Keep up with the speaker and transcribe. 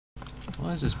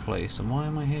What is this place and why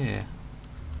am I here?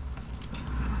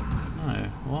 No,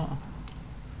 what?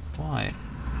 Why?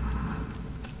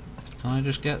 Can I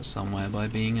just get somewhere by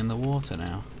being in the water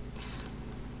now?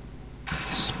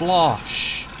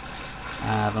 Splosh!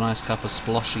 Have a nice cup of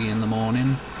sploshy in the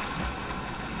morning.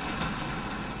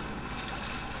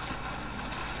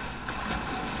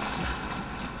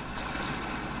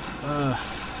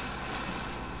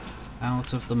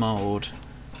 Out of the mould.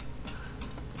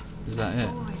 Is that it?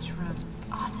 Storage room.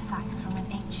 Artifacts from an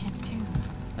ancient tomb.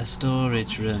 A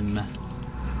storage room.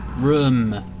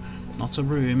 Room! Not a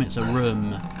room, it's a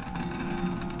room.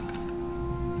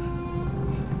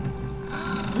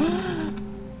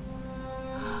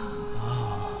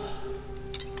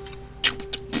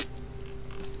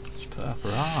 She put up her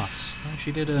ass. No,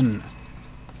 she didn't.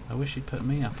 I wish she'd put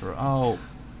me up her. Oh!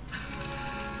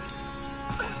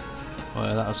 Oh,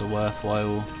 yeah, that was a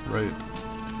worthwhile rope.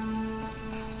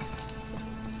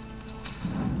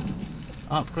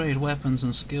 Upgrade weapons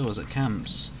and skills at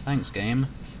camps. Thanks, game.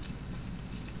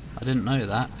 I didn't know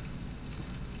that.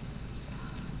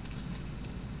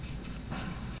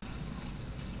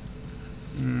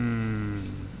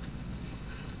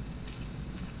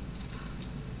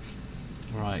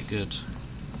 Right, good.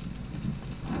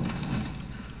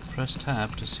 Press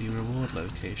tab to see reward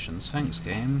locations. Thanks,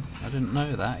 game. I didn't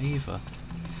know that either.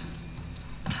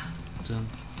 Dun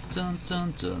dun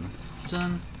dun dun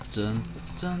dun dun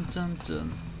dun dun dun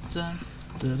dun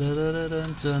dun dun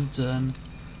dun dun dun.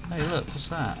 Hey, look, what's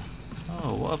that?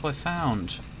 Oh, what have I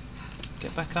found?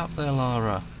 Get back up there,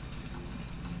 Lara.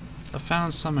 I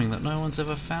found something that no one's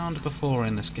ever found before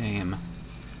in this game.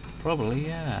 Probably,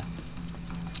 yeah.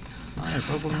 No,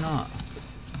 probably not.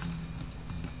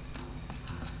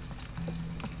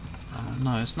 Oh,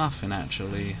 no, it's nothing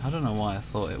actually. I don't know why I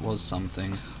thought it was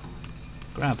something.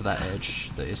 Grab that edge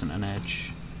that isn't an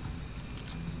edge.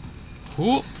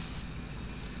 Whoop!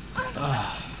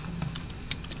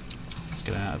 Let's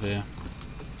get out of here.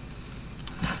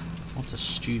 What a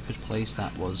stupid place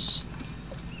that was.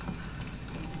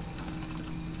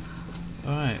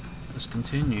 Alright, let's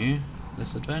continue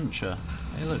this adventure.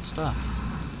 Hey, look, stuff.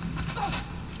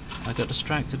 I got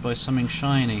distracted by something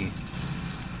shiny.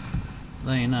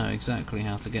 They know exactly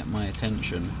how to get my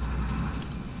attention.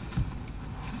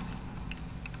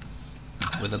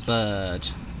 With a bird.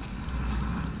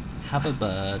 Have a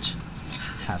bird.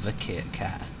 Have a Kit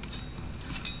Kat.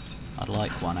 I'd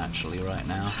like one actually right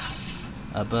now.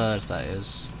 A bird, that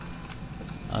is.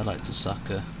 I'd like to suck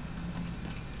a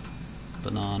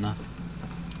banana.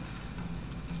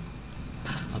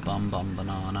 A bum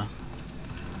banana.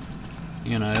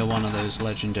 You know, one of those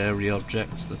legendary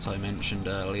objects that I mentioned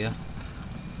earlier.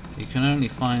 You can only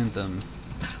find them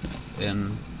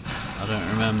in, I don't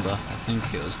remember, I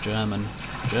think it was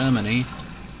Germany?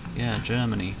 Yeah,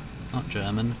 Germany, not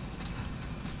German.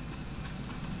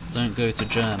 Don't go to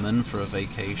German for a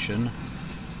vacation.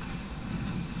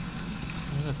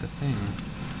 Oh, look, a thing.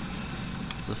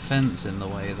 There's a fence in the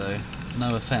way though.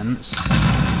 No offence.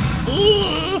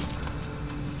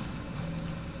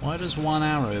 Why does one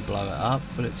arrow blow it up,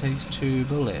 but it takes 2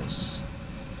 bullets?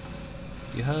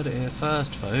 You heard it here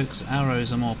first, folks.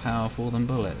 Arrows are more powerful than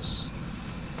bullets.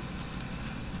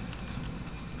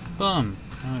 Boom!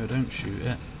 No, don't shoot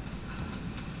it.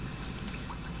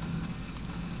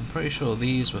 I'm pretty sure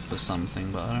these were for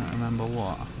something, but I don't remember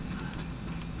what.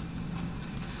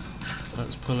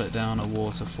 Let's pull it down a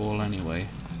waterfall anyway.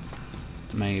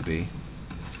 Maybe.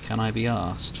 Can I be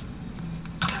asked?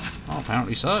 Oh,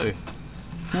 apparently so.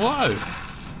 Whoa!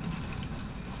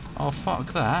 Oh, fuck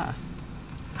that.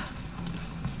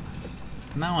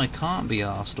 Now I can't be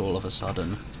asked all of a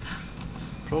sudden.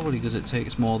 Probably because it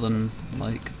takes more than,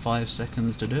 like, 5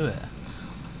 seconds to do it.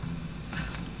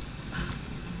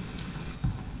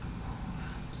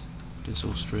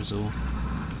 Dizzle strizzle.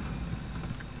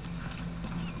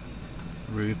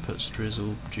 Rupert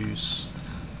strizzle juice.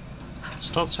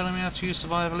 Stop telling me how to use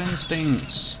survival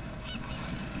instincts!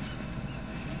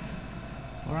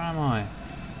 Where am I?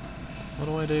 What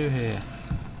do I do here?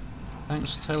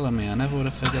 Thanks for telling me, I never would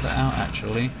have figured that out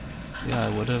actually. Yeah, I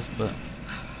would have, but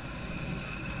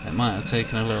it might have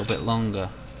taken a little bit longer.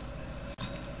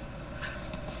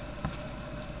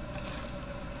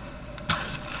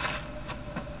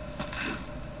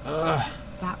 Ugh.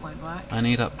 That won't work. I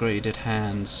need upgraded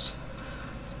hands.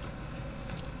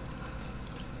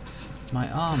 My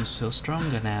arms feel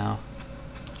stronger now.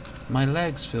 My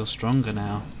legs feel stronger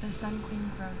now. The Sun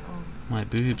Queen grows old. My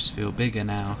boobs feel bigger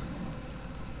now.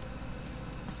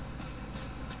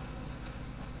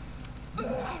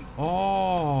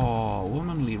 Oh,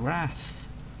 womanly wrath.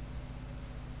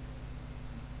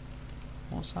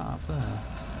 What's that up there?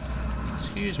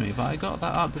 Excuse me, but I got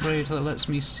that upgrade that lets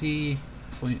me see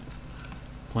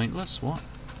pointless? What?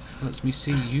 Lets me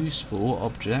see useful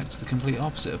objects, the complete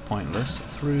opposite of pointless,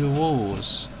 through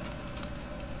walls.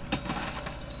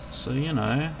 So, you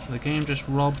know, the game just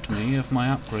robbed me of my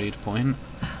upgrade point.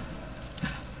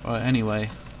 Right, anyway.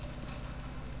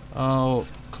 Oh,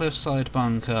 Cliffside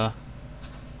bunker.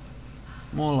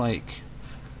 More like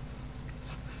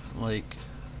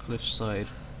Cliffside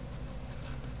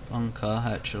bunker,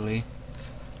 actually.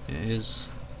 It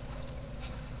is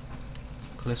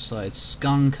Cliffside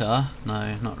skunker.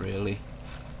 No, not really.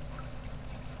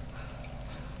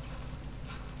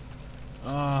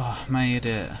 Oh, made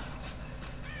it.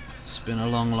 It's been a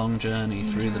long, long journey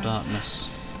through the darkness.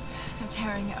 They're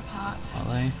tearing it apart.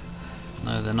 Are they?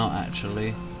 No, they're not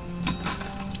actually.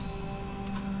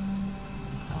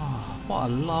 Oh, what a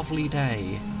lovely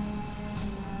day.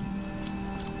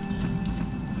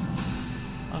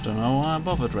 I don't know why I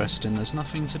bothered resting, there's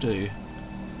nothing to do.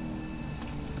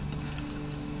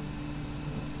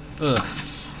 Ugh. I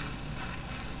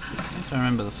think I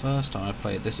remember the first time I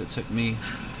played this, it took me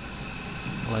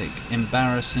like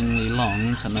embarrassingly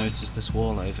long to notice this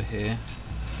wall over here.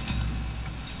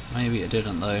 Maybe it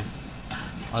didn't though.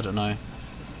 I don't know.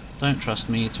 Don't trust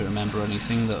me to remember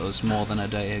anything that was more than a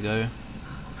day ago.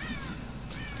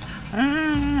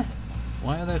 Ah!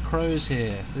 Why are there crows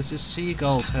here? This is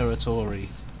seagull territory.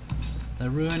 They're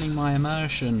ruining my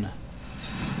immersion.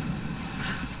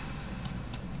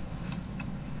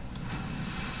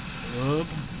 Whoop.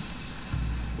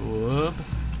 Whoop.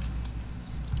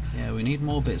 Yeah, we need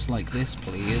more bits like this,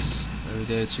 please. There we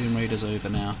go, Tomb Raider's over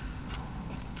now.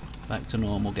 Back to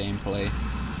normal gameplay.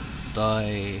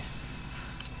 Die.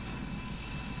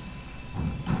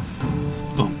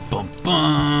 Bum bum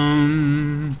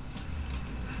bum.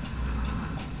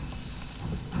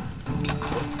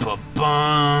 Bum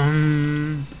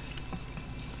bum.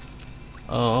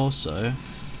 Oh, also,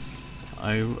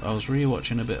 I was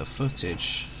re-watching a bit of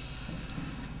footage.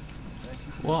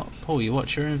 What? Paul, you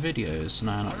watch your own videos?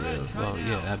 No, not really. Well,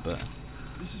 yeah, but.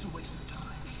 This is a waste of time.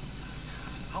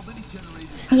 How many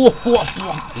generators?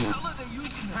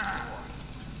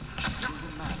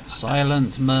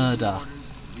 Silent murder.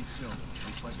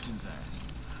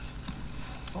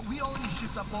 But we already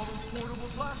shipped up all those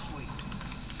portables last week.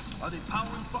 Are they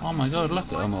powering? Oh my god,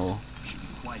 look at them all. Should be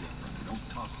quiet. Don't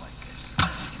talk like this.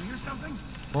 You hear something?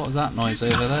 What was that noise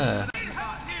over there?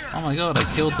 Oh my god, I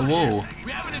killed the wall.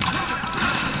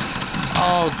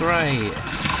 Oh, great.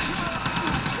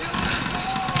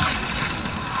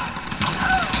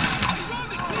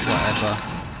 Whatever.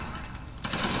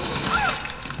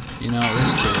 You know what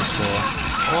this kills for.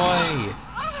 Oi!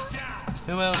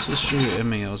 Who else was shooting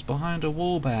me? I was behind a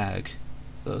wall bag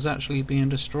that was actually being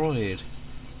destroyed.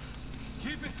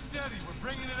 Keep it steady. We're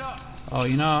bringing it up. Oh,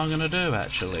 you know what I'm gonna do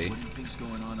actually? What do you think's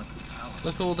going on up at the palace?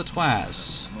 Look at all the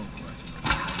twats. Smoke right.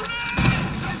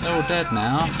 They're all dead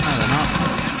now. No, they're not.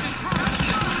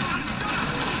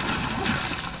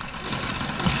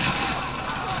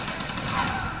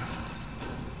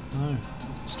 No.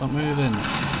 Stop moving.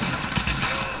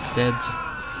 Dead.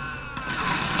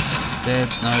 Dead.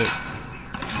 No.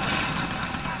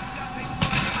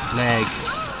 Leg.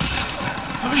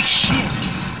 Holy shit!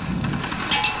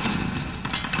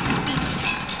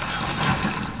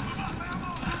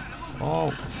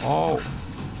 Oh, oh.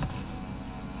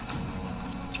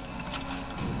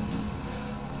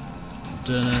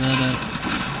 Donut,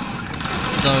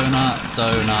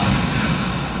 donut.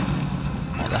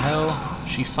 What the hell?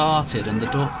 She farted and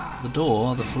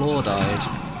the floor died.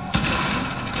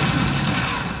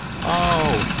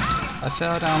 Oh! I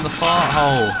fell down the fart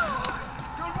hole.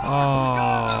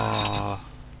 Oh,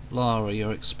 Lara,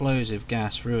 your explosive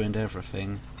gas ruined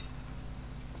everything.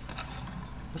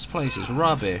 This place is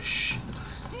rubbish.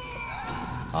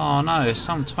 Oh no,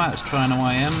 some twat's trying to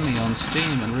IM me on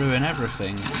Steam and ruin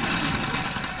everything.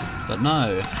 But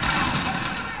no.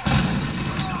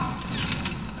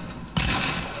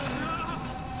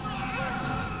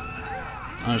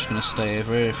 I'm just gonna stay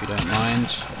over here if you don't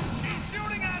mind.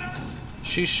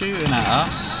 She's shooting at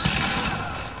us?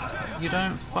 You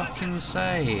don't fucking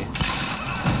say.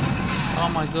 Oh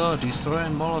my god, he's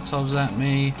throwing Molotovs at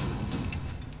me.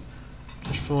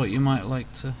 Just thought you might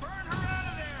like to...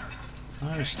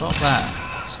 No, stop that.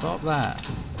 Stop that.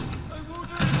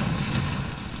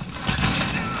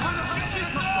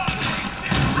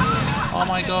 Oh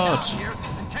my god.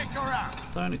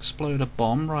 Don't explode a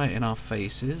bomb right in our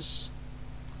faces.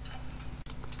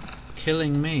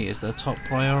 Killing me is their top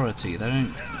priority. They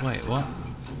don't... Wait, what?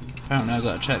 Apparently I've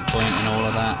got a checkpoint and all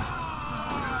of that.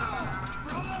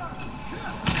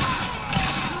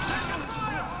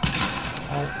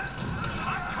 Oh.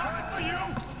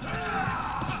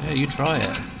 Yeah, you try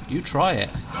it. You try it.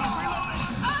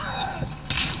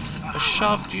 I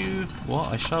shoved you.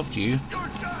 What? I shoved you?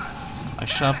 I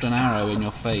shoved an arrow in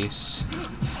your face.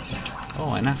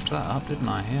 Oh, I naffed that up, didn't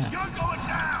I? Yeah.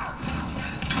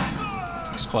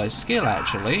 That's quite a skill,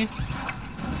 actually.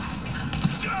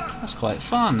 That's quite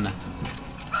fun.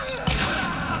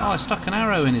 Oh, I stuck an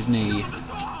arrow in his knee.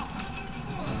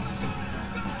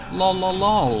 Lol lol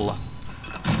lol.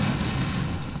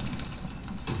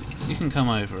 You can come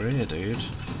over here, dude.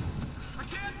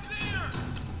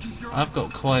 I've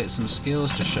got quite some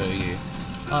skills to show you.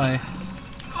 Hi.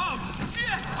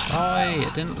 Hi,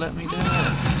 it didn't let me do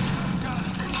it.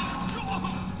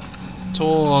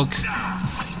 Torg.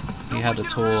 He had a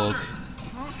Torg.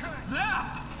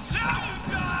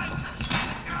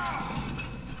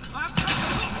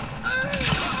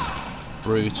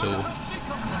 Brutal.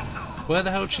 Where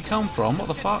the hell did she come from? What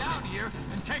the fuck?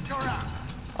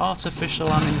 Artificial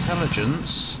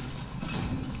unintelligence?